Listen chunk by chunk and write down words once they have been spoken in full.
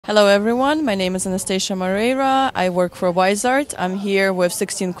Hello everyone, my name is Anastasia Moreira. I work for WiseArt. I'm here with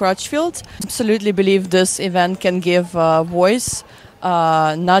 16 Crutchfield. I absolutely believe this event can give voice,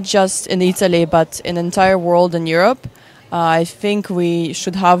 not just in Italy, but in the entire world and Europe. I think we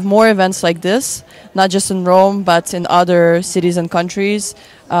should have more events like this, not just in Rome, but in other cities and countries.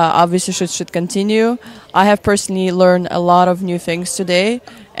 Obviously, should continue. I have personally learned a lot of new things today,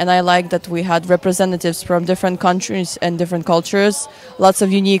 and I like that we had representatives from different countries and different cultures, lots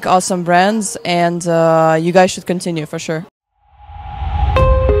of unique, awesome brands, and you guys should continue for sure.